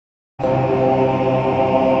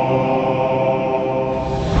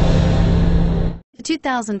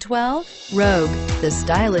2012 Rogue. The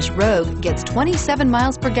stylish Rogue gets 27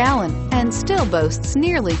 miles per gallon and still boasts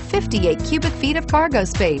nearly 58 cubic feet of cargo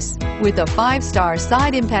space. With a 5-star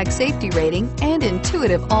side impact safety rating and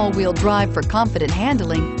intuitive all-wheel drive for confident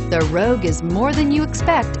handling, the Rogue is more than you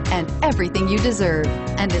expect and everything you deserve,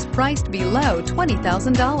 and is priced below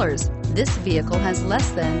 $20,000. This vehicle has less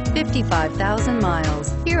than 55,000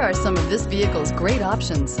 miles. Here are some of this vehicle's great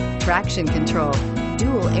options: traction control,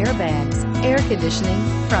 dual airbags, air conditioning,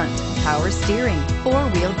 front, power steering,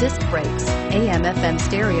 4-wheel disc brakes, AM/FM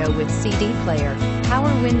stereo with CD player,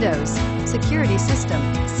 power windows, security system,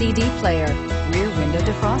 CD player, rear window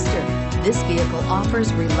defroster. This vehicle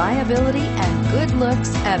offers reliability and good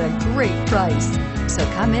looks at a great price. So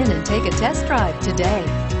come in and take a test drive today.